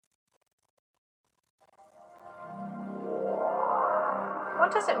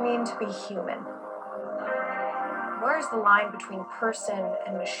What does it mean to be human? Where is the line between person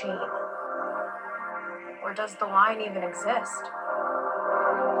and machine? Or does the line even exist?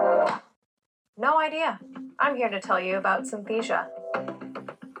 No idea. I'm here to tell you about Synthesia.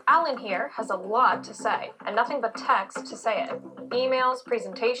 Alan here has a lot to say, and nothing but text to say it. Emails,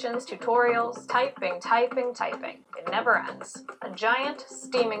 presentations, tutorials, typing. It never ends. A giant,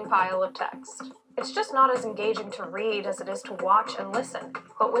 steaming pile of text. It's just not as engaging to read as it is to watch and listen.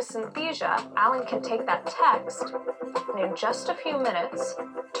 But with Synthesia, Alan can take that text and in just a few minutes,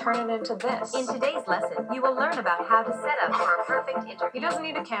 turn it into this. In today's lesson, you will learn about how to set up for a perfect interview. He doesn't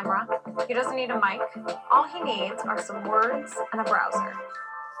need a camera. He doesn't need a mic. All he needs are some words and a browser.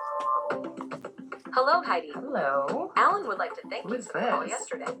 Hello, Heidi. Hello. Alan would like to thank you Who's for the call this?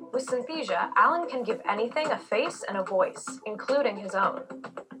 yesterday. With Synthesia, Alan can give anything a face and a voice, including his own.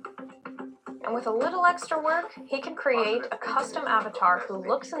 And with a little extra work, he can create a custom avatar who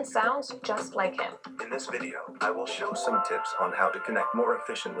looks and sounds just like him. In this video, I will show some tips on how to connect more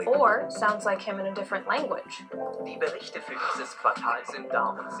efficiently. Or sounds like him in a different language. Die Berichte für dieses Quartal sind da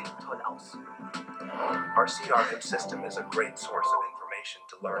und sehen toll aus. Our CRM system is a great source of information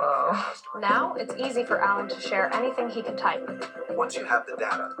to learn about our customers. Now, it's easy for Alan to share anything he can type. Once you have the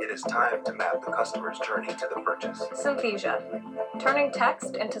data, it is time to map the customer's journey to the purchase. Synthesia, turning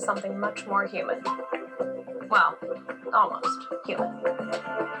text into something much more human. Well, almost human.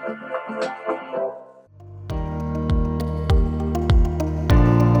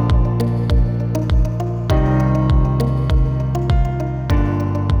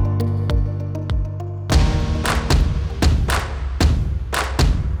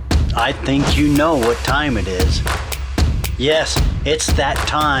 I think you know what time it is. Yes, it's that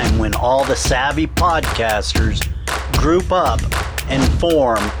time when all the savvy podcasters group up and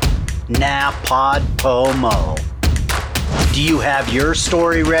form NaPodPoMo. Do you have your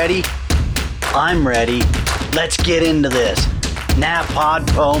story ready? I'm ready. Let's get into this.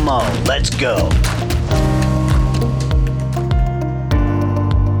 NaPodPoMo. Let's go.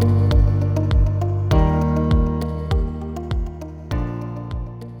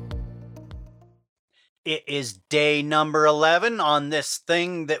 It is day number 11 on this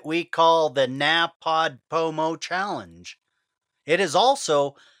thing that we call the NaPodPoMo Challenge. It is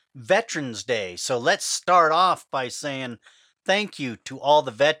also Veterans Day, so let's start off by saying thank you to all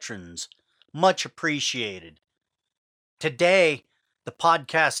the veterans. Much appreciated. Today, the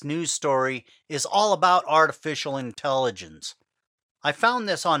podcast news story is all about artificial intelligence. I found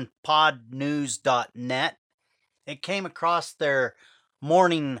this on podnews.net. It came across their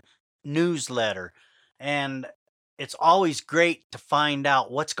morning newsletter. And it's always great to find out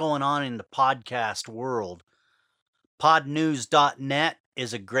what's going on in the podcast world. Podnews.net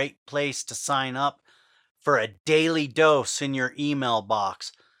is a great place to sign up for a daily dose in your email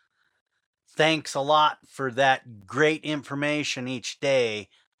box. Thanks a lot for that great information each day,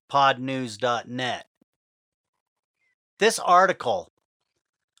 podnews.net. This article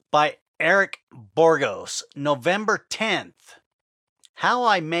by Eric Borgos, November 10th. How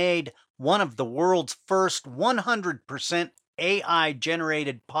I made one of the world's first 100%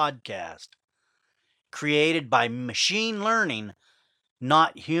 AI-generated podcast, created by machine learning,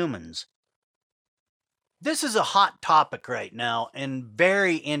 not humans. This is a hot topic right now and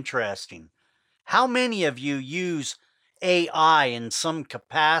very interesting. How many of you use AI in some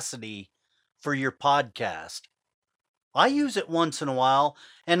capacity for your podcast? I use it once in a while,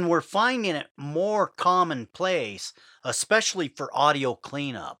 and we're finding it more commonplace, especially for audio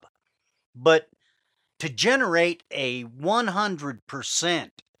cleanup. But to generate a 100%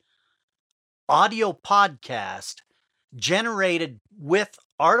 audio podcast generated with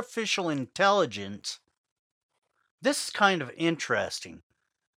artificial intelligence, this is kind of interesting.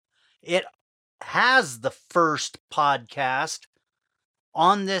 It has the first podcast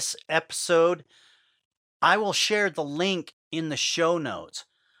on this episode. I will share the link in the show notes.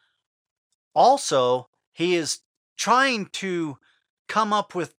 Also, he is trying to come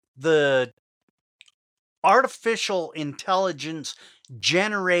up with the artificial intelligence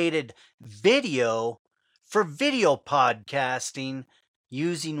generated video for video podcasting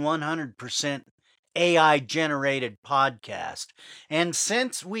using 100% AI generated podcast. And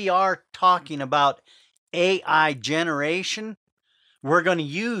since we are talking about AI generation, we're going to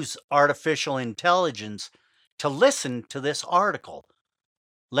use artificial intelligence to listen to this article.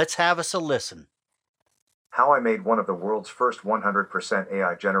 Let's have us a listen. How I Made One of the World's First 100%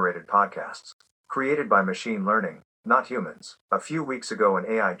 AI-Generated Podcasts, created by machine learning, not humans. A few weeks ago, an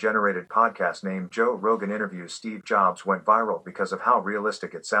AI-generated podcast named Joe Rogan Interviews Steve Jobs went viral because of how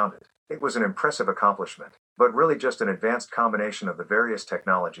realistic it sounded. It was an impressive accomplishment, but really just an advanced combination of the various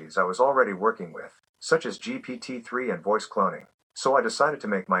technologies I was already working with, such as GPT-3 and voice cloning. So I decided to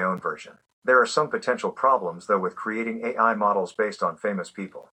make my own version. There are some potential problems, though, with creating AI models based on famous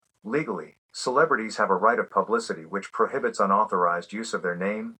people. Legally, celebrities have a right of publicity which prohibits unauthorized use of their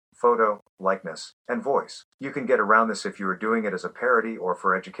name, photo, likeness, and voice. You can get around this if you are doing it as a parody or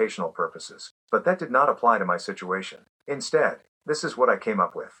for educational purposes, but that did not apply to my situation. Instead, this is what I came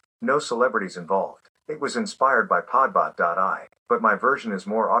up with. No celebrities involved. It was inspired by Podbot.ai, but my version is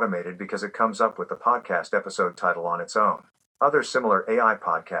more automated because it comes up with the podcast episode title on its own. Other similar AI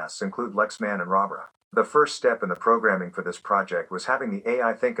podcasts include Lexman and Robra. The first step in the programming for this project was having the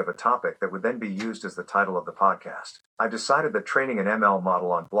AI think of a topic that would then be used as the title of the podcast. I decided that training an ML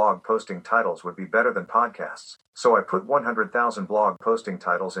model on blog posting titles would be better than podcasts, so I put 100,000 blog posting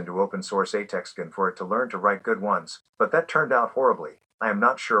titles into open source Atextgen for it to learn to write good ones, but that turned out horribly. I am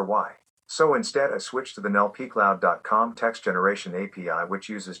not sure why. So instead I switched to the NLPcloud.com text generation API, which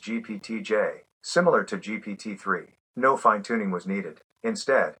uses GPT-J, similar to GPT-3. No fine-tuning was needed.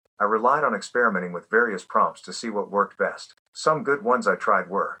 Instead, I relied on experimenting with various prompts to see what worked best. Some good ones I tried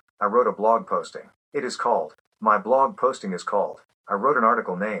were, I wrote a blog posting. It is called, my blog posting is called. I wrote an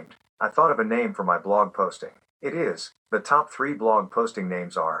article named, I thought of a name for my blog posting. It is, the top 3 blog posting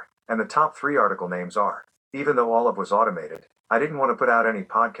names are, and the top 3 article names are. Even though all of was automated, I didn't want to put out any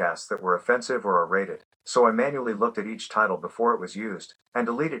podcasts that were offensive or R-rated, so I manually looked at each title before it was used, and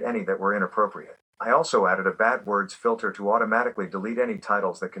deleted any that were inappropriate. I also added a bad words filter to automatically delete any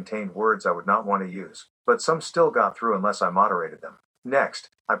titles that contained words I would not want to use, but some still got through unless I moderated them. Next,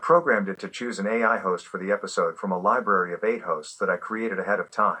 I programmed it to choose an AI host for the episode from a library of 8 hosts that I created ahead of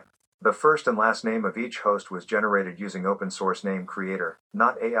time. The first and last name of each host was generated using open source name creator,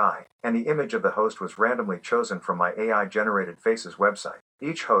 not AI, and the image of the host was randomly chosen from my AI-generated Faces website.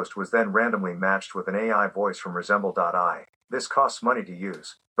 Each host was then randomly matched with an AI voice from Resemble.ai. This costs money to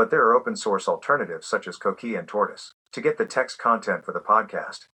use, but there are open source alternatives such as Coqui and Tortoise. To get the text content for the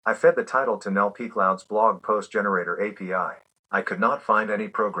podcast, I fed the title to NLPcloud's blog post generator API. I could not find any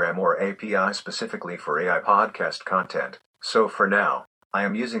program or API specifically for AI podcast content, so for now, I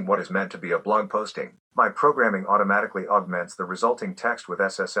am using what is meant to be a blog posting. My programming automatically augments the resulting text with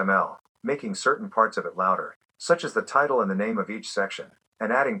SSML, making certain parts of it louder, such as the title and the name of each section,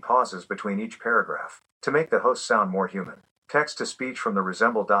 and adding pauses between each paragraph, to make the host sound more human. Text-to-speech from the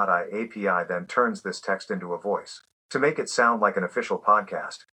Resemble.ai API then turns this text into a voice. To make it sound like an official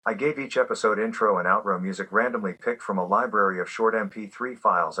podcast, I gave each episode intro and outro music randomly picked from a library of short MP3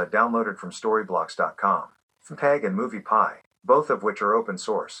 files I downloaded from Storyblocks.com. MPEG and MoviePie, both of which are open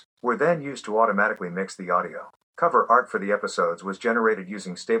source, were then used to automatically mix the audio. Cover art for the episodes was generated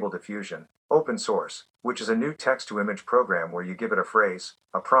using Stable Diffusion, open source, which is a new text-to-image program where you give it a phrase,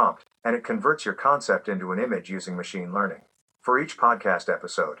 a prompt, and it converts your concept into an image using machine learning. For each podcast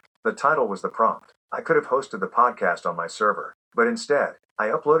episode, the title was the prompt. I could have hosted the podcast on my server, but instead, I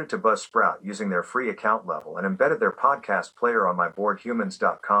uploaded to Buzzsprout using their free account level and embedded their podcast player on my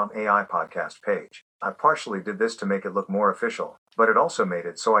BoredHumans.com AI podcast page. I partially did this to make it look more official, but it also made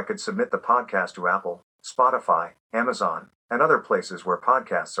it so I could submit the podcast to Apple, Spotify, Amazon, and other places where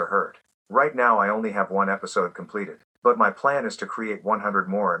podcasts are heard. Right now I only have 1 episode completed, but my plan is to create 100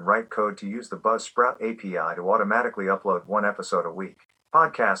 more and write code to use the Buzzsprout API to automatically upload 1 episode a week.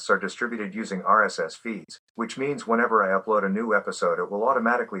 Podcasts are distributed using RSS feeds, which means whenever I upload a new episode it will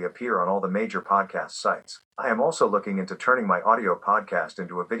automatically appear on all the major podcast sites. I am also looking into turning my audio podcast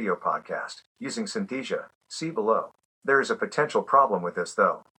into a video podcast, using Synthesia, see below. There is a potential problem with this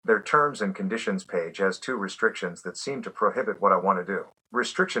though. Their terms and conditions page has 2 restrictions that seem to prohibit what I want to do.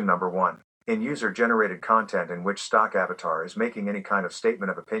 Restriction number 1. In user-generated content in which stock avatar is making any kind of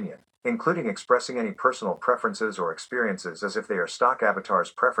statement of opinion, including expressing any personal preferences or experiences as if they are stock avatar's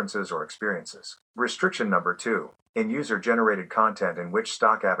preferences or experiences. Restriction number 2. In user-generated content in which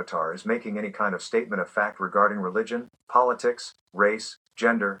stock avatar is making any kind of statement of fact regarding religion, politics, race,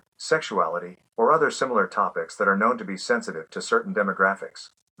 gender, sexuality, or other similar topics that are known to be sensitive to certain demographics.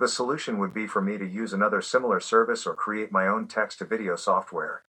 The solution would be for me to use another similar service or create my own text-to-video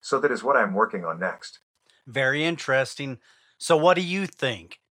software. So that is what I'm working on next. Very interesting. So what do you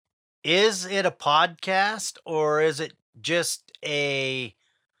think? Is it a podcast or is it just a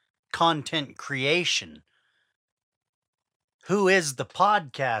content creation? Who is the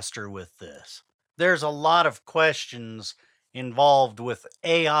podcaster with this? There's a lot of questions involved with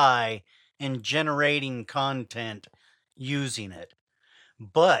AI and generating content using it.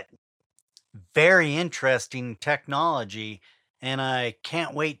 But very interesting technology, and I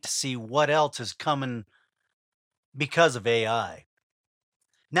can't wait to see what else is coming because of AI.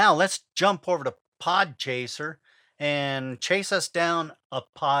 Now let's jump over to Podchaser and chase us down a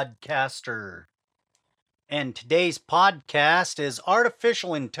podcaster. And today's podcast is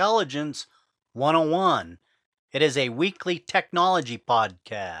Artificial Intelligence 101. It is a weekly technology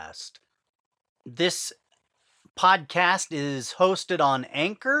podcast. This podcast is hosted on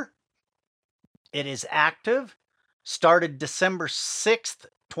Anchor. It is active. Started December 6th,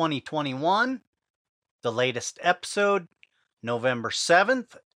 2021. The latest episode, November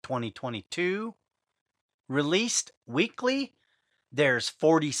 7th, 2022. Released weekly. There's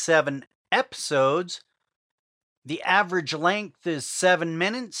 47 episodes. The average length is 7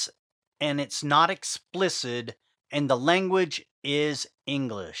 minutes, and it's not explicit, and the language is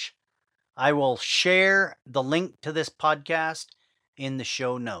English. I will share the link to this podcast in the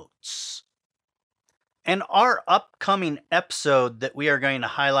show notes. And our upcoming episode that we are going to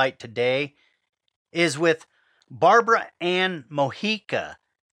highlight today is with Barbara Ann Mojica.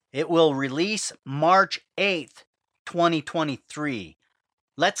 It will release March 8th, 2023.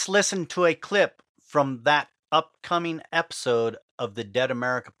 Let's listen to a clip from that upcoming episode of the Dead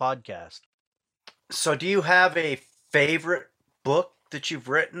America podcast. So do you have a favorite book that you've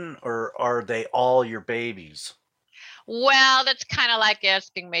written, or are they all your babies? Well, that's kind of like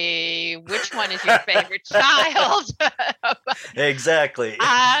asking me which one is your favorite child. Exactly.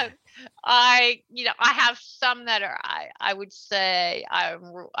 I have some that are I would say I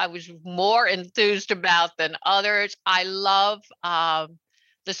was more enthused about than others. I love the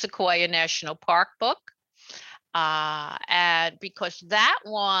Sequoia National Park book, and because that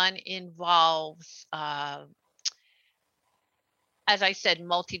one involves, as I said,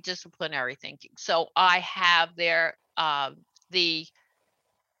 multidisciplinary thinking. So I have there the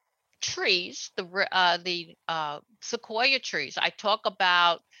trees, the sequoia trees. I talk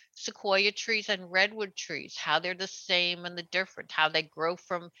about sequoia trees and redwood trees, how they're the same and the different, how they grow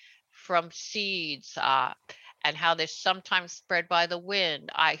from seeds, and how they're sometimes spread by the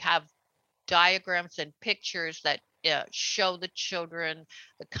wind. I have diagrams and pictures that show the children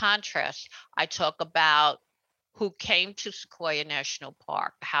the contrast. I talk about who came to Sequoia National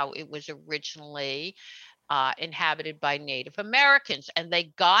Park, how it was originally inhabited by Native Americans, and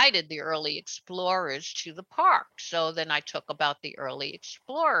they guided the early explorers to the park. So then I talk about the early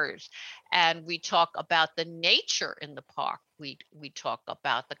explorers, and we talk about the nature in the park. We talk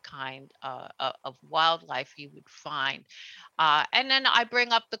about the kind of wildlife you would find, and then I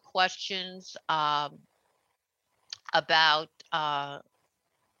bring up the questions about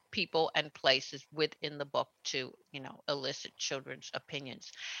people and places within the book to elicit children's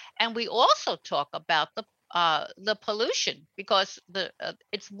opinions. And we also talk about the pollution, because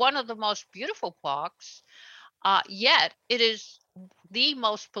it's one of the most beautiful parks, yet it is the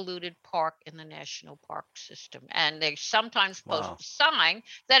most polluted park in the national park system, and they sometimes post a sign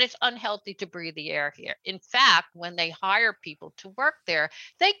that it's unhealthy to breathe the air here. In fact, when they hire people to work there,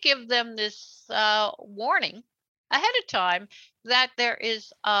 they give them this warning ahead of time that there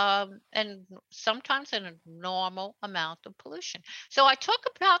is and sometimes an abnormal amount of pollution. So I talk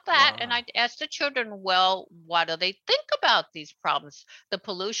about that, and I ask the children, well, what do they think about these problems? The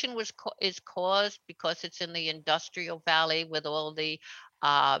pollution is caused because it's in the industrial valley with all the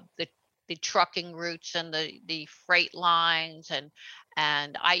trucking routes and the freight lines,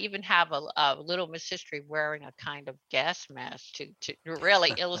 and I even have a little Miss History wearing a kind of gas mask to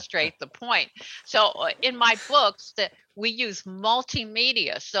really illustrate the point. So in my books, that we use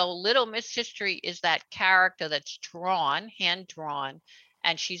multimedia. So Little Miss History is that character that's hand drawn,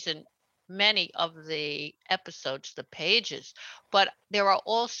 and she's in many of the episodes, the pages. But there are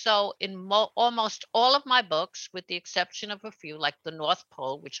also in almost all of my books, with the exception of a few, like the North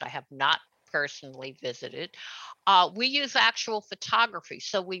Pole, which I have not personally visited, we use actual photography.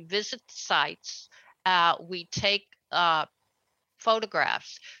 So we visit the sites, we take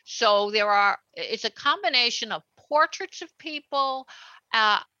photographs. So it's a combination of portraits of people,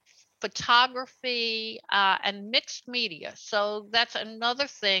 photography, and mixed media. So that's another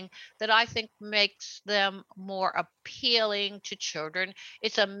thing that I think makes them more appealing to children.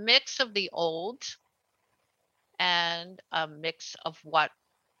 It's a mix of the old and a mix of what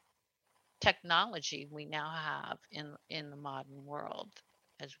technology we now have in the modern world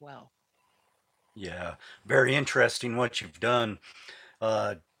as well. Yeah, very interesting what you've done.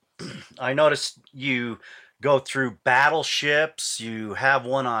 I noticed you go through battleships. You have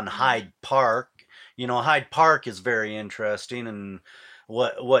one on Hyde Park. Hyde Park is very interesting, and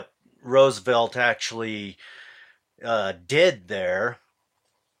what Roosevelt actually did there.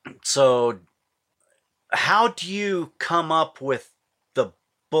 So, how do you come up with the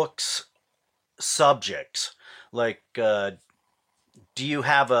book's subjects? Like, do you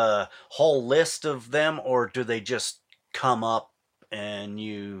have a whole list of them, or do they just come up and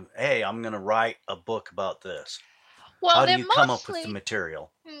hey, I'm going to write a book about this? Well, How do they're you come up with the mostly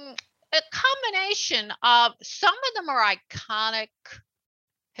material? a combination of some of them are iconic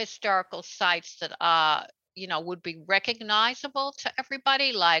historical sites that would be recognizable to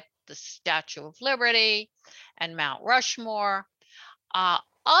everybody, like the Statue of Liberty and Mount Rushmore.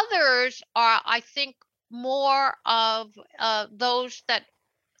 Others are, I think, more of those that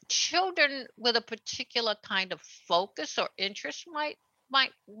children with a particular kind of focus or interest might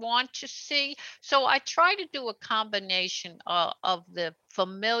want to see. So I try to do a combination of the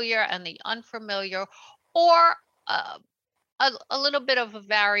familiar and the unfamiliar, or a little bit of a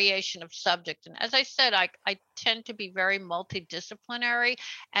variation of subject. And as I said, I tend to be very multidisciplinary,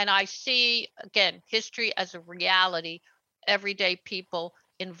 and I see, again, history as a reality, everyday people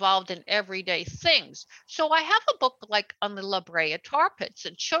involved in everyday things. So I have a book like on the La Brea tar pits,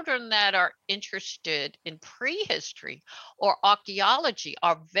 and children that are interested in prehistory or archaeology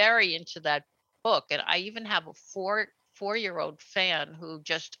are very into that book. And I even have a four-year-old fan who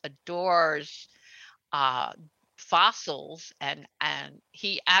just adores uh, fossils, and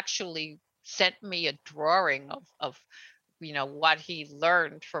he actually sent me a drawing of what he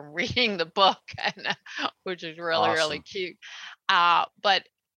learned from reading the book, and which is really Awesome. cute. But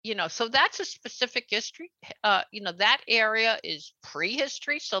so that's a specific history. That area is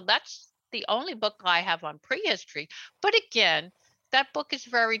prehistory, so that's the only book I have on prehistory. But again, that book is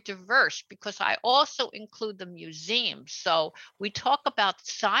very diverse because I also include the museums. So we talk about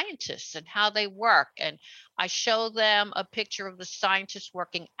scientists and how they work, and I show them a picture of the scientists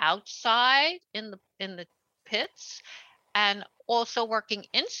working outside in the pits, and also working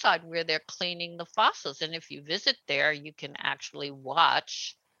inside where they're cleaning the fossils. And if you visit there, you can actually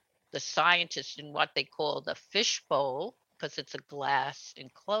watch the scientists in what they call the fishbowl, because it's a glass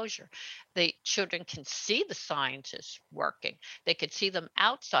enclosure. The children can see the scientists working. They can see them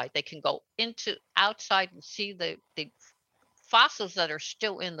outside. They can go into outside and see the fossils that are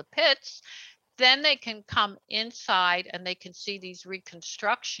still in the pits. Then they can come inside and they can see these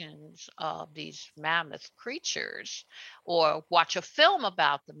reconstructions of these mammoth creatures, or watch a film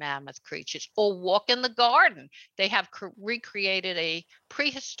about the mammoth creatures, or walk in the garden. They have recreated a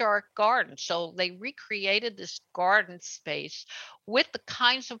prehistoric garden. So they recreated this garden space with the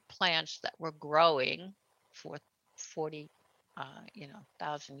kinds of plants that were growing for 40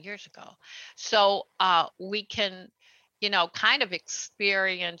 thousand years ago. So we can kind of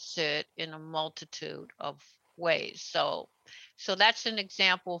experience it in a multitude of ways. So that's an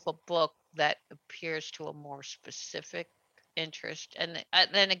example of a book that appears to a more specific interest. And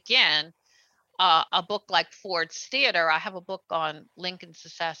then again, a book like Ford's Theater, I have a book on Lincoln's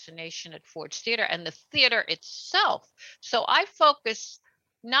assassination at Ford's Theater and the theater itself. So I focus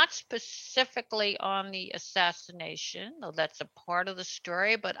not specifically on the assassination, though that's a part of the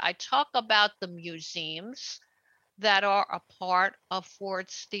story, but I talk about the museums that are a part of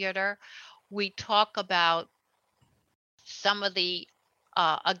Ford's Theater. We talk about some of the,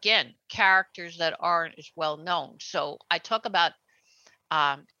 again, characters that aren't as well known. So I talk about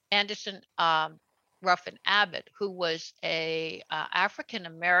Anderson Ruffin Abbott, who was a African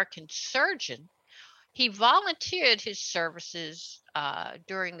American surgeon. He volunteered his services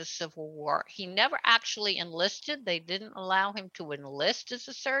during the Civil War. He never actually enlisted. They didn't allow him to enlist as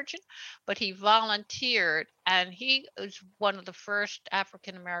a surgeon, but he volunteered, and he was one of the first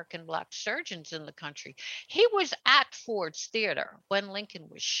African American Black surgeons in the country. He was at Ford's Theater when Lincoln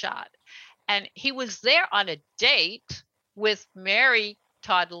was shot, and he was there on a date with Mary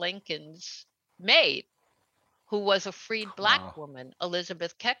Todd Lincoln's maid, who was a freed Black woman,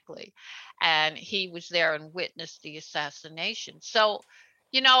 Elizabeth Keckley. And he was there and witnessed the assassination. So,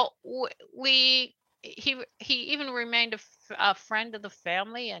 he even remained a friend of the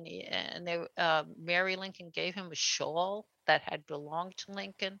family, and Mary Lincoln gave him a shawl that had belonged to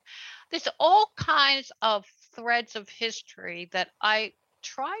Lincoln. There's all kinds of threads of history that I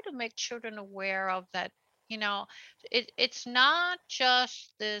try to make children aware of, that it's not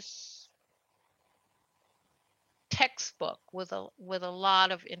just this textbook with a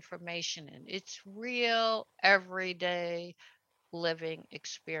lot of information in. It's real everyday living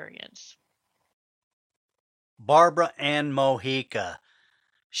experience. Barbara Ann Mojica.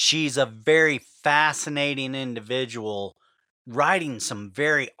 She's a very fascinating individual, writing some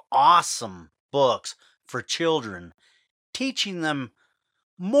very awesome books for children, teaching them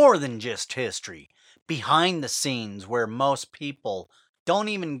more than just history, behind the scenes where most people don't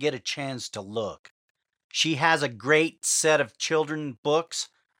even get a chance to look. She has a great set of children's books,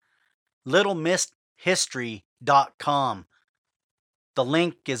 littlemisshistory.com. The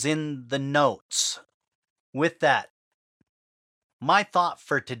link is in the notes. With that, my thought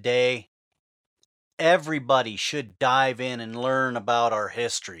for today, everybody should dive in and learn about our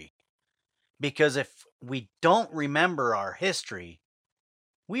history. Because if we don't remember our history,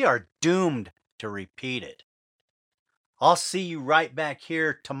 we are doomed to repeat it. I'll see you right back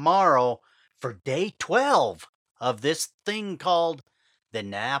here tomorrow for day 12 of this thing called the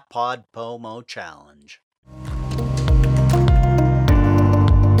NaPodPoMo Challenge.